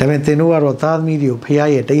။ဒါပေမဲ့သင်တို့ကတော့သားသမီးတွေကိုဖယား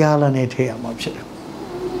ရဲ့တရားလမ်းနဲ့ထည့်ရမှာဖြစ်တယ်။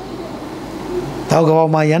တောက်ကဘာ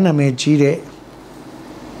မှာရန်နာမည်ကြီးတဲ့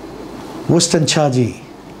Winston Churchill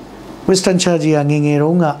ကငယ်ငယ်တု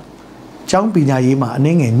န်းကကျောင်းပညာရေးမှာအန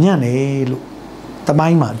ည်းငယ်ညံ့တယ်လို့တမို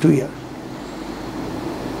င်းမှာတွေ့ရတယ်။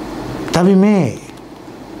ဒါပေမဲ့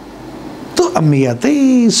သူ့အမေကသိ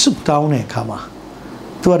စုတောင်းတဲ့အခါမှာ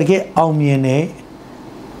သူကတကယ်အောင်မြင်တဲ့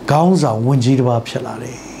ခေါင်းဆောင်ဝန်ကြီးတစ်ပါးဖြစ်လာတ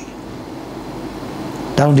ယ်။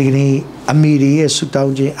တောင်းဒီကနေ့အမေရဲ့စုတော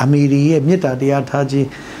င်းခြင်းအမေရဲ့မေတ္တာတရားထားခြင်း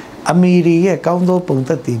အမေရဲ့ကောင်းသောပုံသ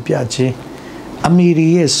က်တည်ပြခြင်းအမေ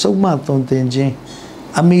ရဲ့ဆုံးမသွန်သင်ခြင်း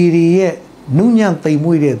အမေရဲ့နုညံ့သိမ်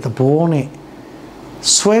မွေ့တဲ့သဘောနဲ့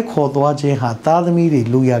ဆွဲခေါ်သွားခြင်းဟာသားသမီးတွေ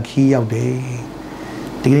လူရခီးရောက်တယ်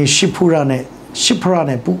ဒီကနေ့ရှစ်ဖရာ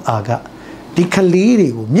နဲ့ပူအာကဒီကလေးတွေ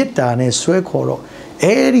ကိုမေတ္တာနဲ့ဆွဲခေါ်တော့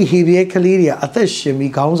အဲ့ဒီဟေဘရဲကလေးတွေကအသက်ရှင်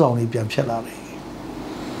ပြီးခေါင်းဆောင်တွေပြန်ဖြစ်လာတယ်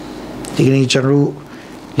ဒီကနေ့ကျွန်တော်တို့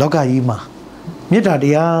လောကကြီးမှာမေတ္တာတ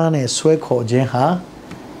ရားနဲ့ဆွဲခေါ်ခြင်းဟာ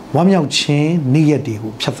ဝမ်းမြောက်ခြင်းနေ့ရက်တွေ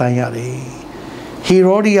ကိုဖြတ်သန်းရတယ်ဟေ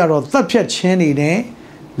ရောဒိကတော့သတ်ဖြတ်ခြင်းတွေနဲ့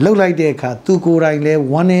လှုပ်လိုက်တဲ့အခါသူကိုယ်တိုင်လဲ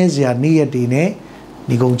ဝမ်းနည်းစရာနေ့ရက်တွေနဲ့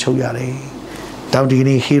ညီကုန်းချုပ်ရတယ်တောင်ဒီ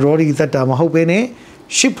နေ့ဟေရောဒိသက်တာမဟုတ်ဘဲနဲ့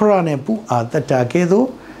ရှစ်ဖရနဲ့ပူအာသက်တာကဲသို့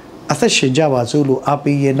အသက်ရှင်ကြပါစို့လို့အ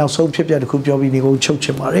ပေးရဲ့နောက်ဆုံးဖြစ်ပျက်တစ်ခုပြောပြီးညီကုန်းချုပ်ချ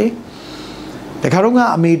င်ပါတယ်တခါတော့က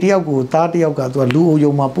အမေတယောက်ကိုသားတယောက်ကသူကလူအို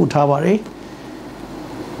ယုံမှာပို့ထားပါတယ်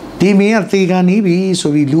ဒီမင်းကသေကန်နီးပြီ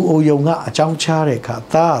ဆိုပြီးလူအိုယုံကအကြောင်းချတဲ့အခါ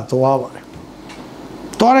သားကသွားပါတယ်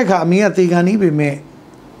သွားတဲ့အခါအမေကသေကန်နီးပြီမဲ့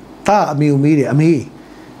သားအမေကိုမေးတယ်အမေ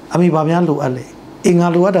ဘာများလိုအပ်လဲအင်္ဂါ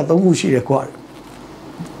လိုအပ်တာ၃ခုရှိတယ်ကွာ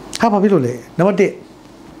ဟာဘာဖြစ်လို့လဲနံပါတ်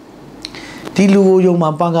1ဒီလူအိုယုံမှာ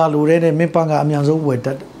ပန်ကာလိုတဲ့မင်းပန်ကာအများဆုံးဝယ်တ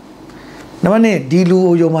တ်တယ်နံပါတ်2ဒီလူ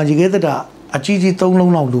အိုယုံမှာရေခဲသက်တာအကြီးကြီး3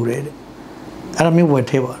လုံးလောက်လိုတယ်တဲ့အဲ့ဒါမျိုးဝယ်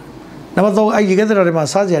ထဲပါနံပါတ်3အဲ့ရေခဲသက်တာတွေမှာ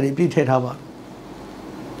စားစရာတွေပြည့်ထည့်ထားပါ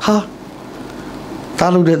ဟာ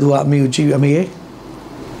တားလို့တဲ့သူကအမေကိုကြည့်ပြီး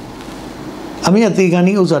အမေကသေကန်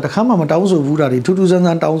ဒီဥစ္စာတစ်ခါမှမတောင်းဆိုဘူးတာတွေထူးထူးဆန်းဆ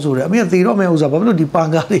န်းတောင်းဆိုတယ်အမေကသေတော့မယ့်ဥစ္စာဘာဖြစ်လို့ဒီပန်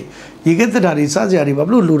ကားတွေရေခဲသက်တာတွေစားစရာတွေဘာဖြ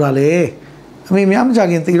စ်လို့လိုတာလဲအမေများမကြ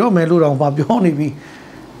ခင်သေတော့မယ်လို့တော့မှပြောနေပြီ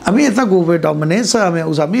အမေအသက်ကိုပဲတော့မနှဲဆက်ရမယ့်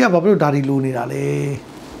ဥစ္စာမိကဘာဖြစ်လို့ဒါတွေလိုနေတာလဲ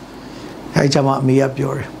အဲကြမှာအမေက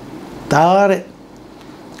ပြောတယ်ဒါတဲ့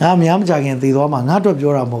ငါများမကြခင်သေသွားမှာငါအတွက်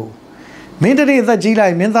ပြောတာမဟုတ်မင်းတည်းအသက်ကြီးလို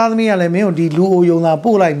က်မင်းသားသမီးကလည်းမင်းကိုဒီလူအိုယုံသာ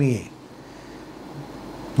ပို့လိုက်မိ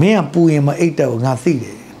မင်းကပူရင်မအိတ်တော့ငါသိတ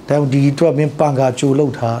ယ်ဒါဒီအတွက်မင်းပန်ကာကြိုလော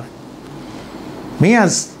က်ထားမင်း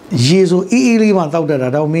ကရေဆိုအေးအေးလေးမှတောက်တတ်တာ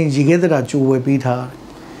တော့မင်းရေခဲသက်တာကြိုဝယ်ပေးထား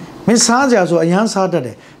မင်းစားကြဆိုအရန်စားတတ်တ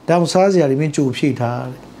ယ်ဒါမှစားစရာတွေမင်းကြိုဖြည့်ထား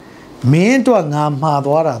မင်းအတွက်ငါမှား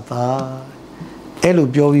သွားတာသားအဲ့လို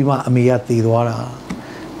ပြောပြီးမှအမေကသေသွားတာ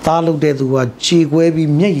သားလုပ်တဲ့သူကကြေကွဲ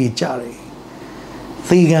ပြီးမျက်ရည်ကျတယ်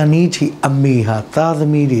သေကန်နီးချီအမေဟာသားသ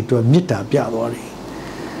မီးတွေအတွက်မေတ္တာပြသွားတယ်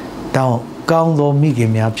တောင်းကောင်းသောမိခ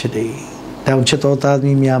င်များဖြစ်တယ်တောင်းချစ်သောသားသ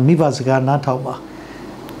မီးများမိဘစကားနားထောင်ပါ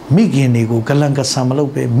မိခင်တွေကိုကလန်ကဆံမလု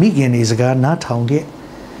ပ်ပဲမိခင်တွေစကားနားထောင်တဲ့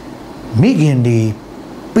မိခင်တွေ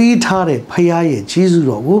ပေးထားတဲ့ဖခင်ရဲ့ကျေးဇူး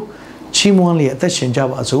တော်ကိုချီးမွမ်းလျက်အသက်ရှင်ကြ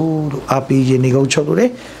ပါစို့လို့အားပေးရင်နေကုန်ချုပ်လို့တ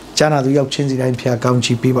ယ်ကျမ်းနာသူရောက်ချင်းစီတိုင်းဖခင်ကောင်း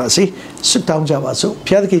ချီးပေးပါစေဆွတောင်းကြပါစို့ဖ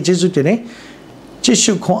ခင်သခင်ကျေးဇူးတင်တယ်ကြည့်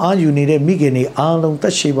ရှုခွန်အားယူနေတဲ့မိခင်တွေအားလုံးသ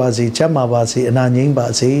က်ရှိပါစေချမ်းသာပါစေအနာငြိမ်းပါ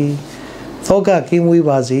စေသောကကင်းဝေး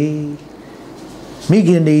ပါစေမိခ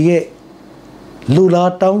င်တွေရဲ့လူ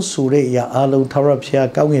လားတောင်းဆိုတဲ့အရာအားလုံးထာဝရဘုရား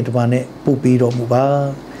ကောင်းကင်တမန်နဲ့ပို့ပေးတော်မူပါ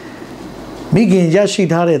မိခင်ရရှိ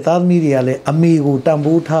ထားတဲ့သားသမီးတွေကလည်းအမေကိုတန်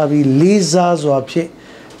ဖိုးထားပြီးလေးစားစွာဖြင့်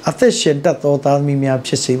အသက်ရှင်တတ်သောသားသမီးများ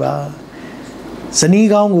ဖြစ်စေပါဇနီး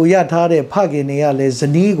ကောင်းကိုရထားတဲ့ဖခင်တွေကလည်းဇ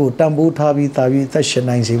နီးကိုတန်ဖိုးထားပြီးတာပြီးအသက်ရှင်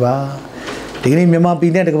နိုင်စေပါဒီကနေ့မြန်မာပြ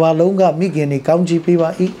ည်နဲ့တစ်ကမ္ဘာလုံးကမိခင်တွေကောင်းချီးပေးပါ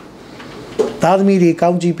၏သားသမီးတွေကော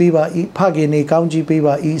င်းချီးပေးပါ၏ဖခင်တွေကောင်းချီးပေး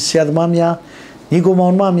ပါ၏ဆရာသမားများညီကိုမော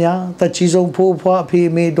င်မများသက်ကြီးဆုံးဖိုးဖွားအဖေ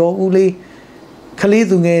မေတော်ဦးလေးခလေး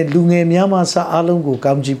သူငယ်လူငယ်များမှစအားလုံးကို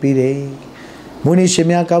ကောင်းချီးပေးတယ်မွေးနေ့ရှင်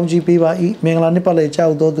များကောင်းချီးပေးပါ၏မင်္ဂလာနှစ်ပတ်လည်ကြော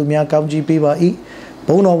က်တော်သူများကောင်းချီးပေးပါ၏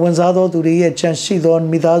ဘုန်းတော်ဝန်စားတော်သူတွေရဲ့ချမ်းရှိသော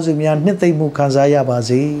မိသားစုများနှစ်သိမ့်မှုခံစားရပါ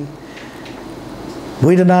စေ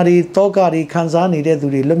ဝေဒနာတွေတောကတွေခံစားနေတဲ့သူ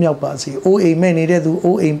တွေလွတ်မြောက်ပါစေအိုးအိမ်မဲ့နေတဲ့သူ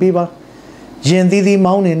အိုးအိမ်ပေးပါယင်သီးသီး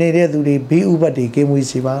မောင်းနေတဲ့သူတွေဘေးဥပတ်တွေကင်းဝေး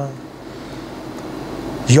စေပါ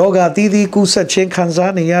ယောဂသီးသီးကူးဆက်ခြင်းခံ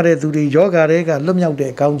စားနေရတဲ့သူတွေယောဂတွေကလွတ်မြောက်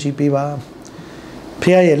တဲ့အကောင်းကြီးပေးပါဖခ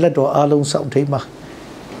င်ရဲ့လက်တော်အားလုံးဆောင်ထိန်ပါ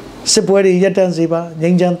စစ်ပွဲတွေရပ်တန့်စေပါငြိ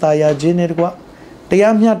မ်းချမ်းသာယာခြင်းနဲ့တကွတ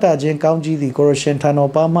ရားမျှတခြင်းကောင်းကြီးသည်ကိုရရှင်ထံ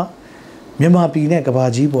တော်ပါမှမြန်မာပြည်နဲ့ကမ္ဘာ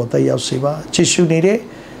ကြီးပေါ်တက်ရောက်စေပါကြည်ရှုနေတဲ့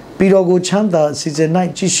ပြီးတော့ကိုချမ်းသာစီစဉ်၌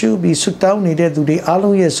ကြည်ရှုပြီးဆုတောင်းနေတဲ့သူတွေအား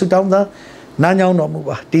လုံးရဲ့ဆုတောင်းသာနားညောင်းတော်မူ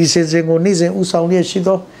ပါဒီစီစဉ်ကိုနေ့စဉ်ဥဆောင်လျက်ရှိ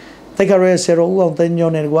သောတိတ်ခရဲဆရာတော်ဦးအောင်သိန်းညော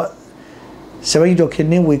င်းနဲ့တကွစပိတော်ခင်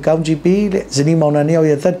နှင်းဝေကောင်းကြည့်ပြီးလက်ဇနီးမောင်နှံနှစ်ယောက်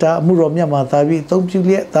ရဲ့သက်တာအမှုတော်မြတ်မှာသာပြီးအသုံးပြု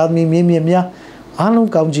လျက်သာသမီမြင့်မြတ်များအားလုံး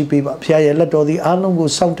ကောင်းကြည့်ပေးပါဖခင်ရဲ့လက်တော်သည်အားလုံးကို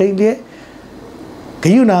စောင့်ထိန်လျက်ဂ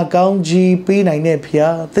ယုဏကောင်းကြီးပေးနိုင်တဲ့ဖခ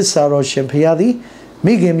င်သစ္စာတော်ရှင်ဖခင်သည်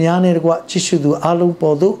မိခင်များနဲ့တကွကြည့်ရှုသူအားလုံး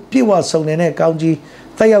ပေါ်သို့ပြည့်ဝဆုံနေတဲ့ကောင်းကြီး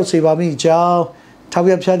တက်ရောက်စေပါမိကြောင်းထာဝ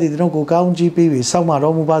ရဘုရားသည်တို့ကိုကောင်းကြီးပေးပြီးစောင့်မ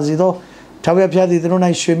တော်မူပါစေသောထာဝရဘုရားသည်တို့၌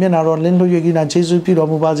ရွှေမျက်နာတော်လင်းလွှတ်၍ကိနာခြေဆုပြုတော်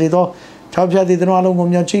မူပါစေသောထာဝရဘုရားသည်တို့အားလုံးကို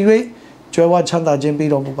မြတ်ချီ၍ကျွဲဝချမ်းသာခြင်းပေး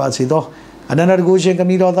တော်မူပါစေသောအနန္တတကုရှင်က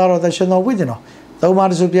မိတော်သားတော်သရှင်တော်ဝိညာဉ်တော်သုံးပါး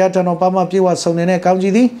တစုဘုရားထံတော်ပါမပြေဝဆုံနေတဲ့ကောင်း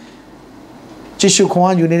ကြီးသည်ကြည်ရှုခွန်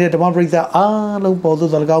အားယူနေတဲ့ဓမ္မပရိသတ်အားလုံးပေါ်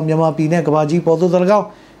သို့၎င်းမြန်မာပြည်နဲ့ကမ္ဘာကြီးပေါ်သို့၎င်း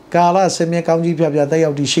ကာလဆင်မြဲကောင်းကြီးဖျားဖျားတက်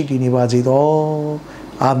ရောက်တည်ရှိတည်နေပါစေသော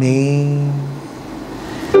အာမင်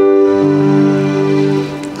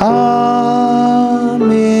အာ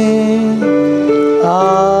မင်အာ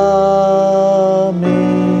မ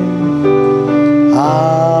င်အာ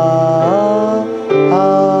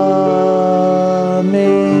မ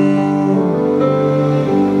င်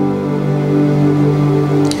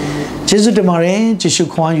စ်တင်ပါတယ်ကြည့်ရှု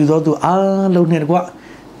ခွန်ယူတော်သူအားလုံးနဲ့တကွ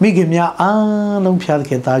မိခင်များအားလုံးဖျားသ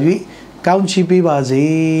ခင်သာ၍ကောင်းချီးပေးပါစေ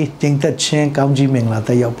တင်သက်ခြင်းကောင်းကြီးမင်္ဂလာတ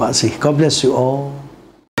က်ရောက်ပါစေ God bless you all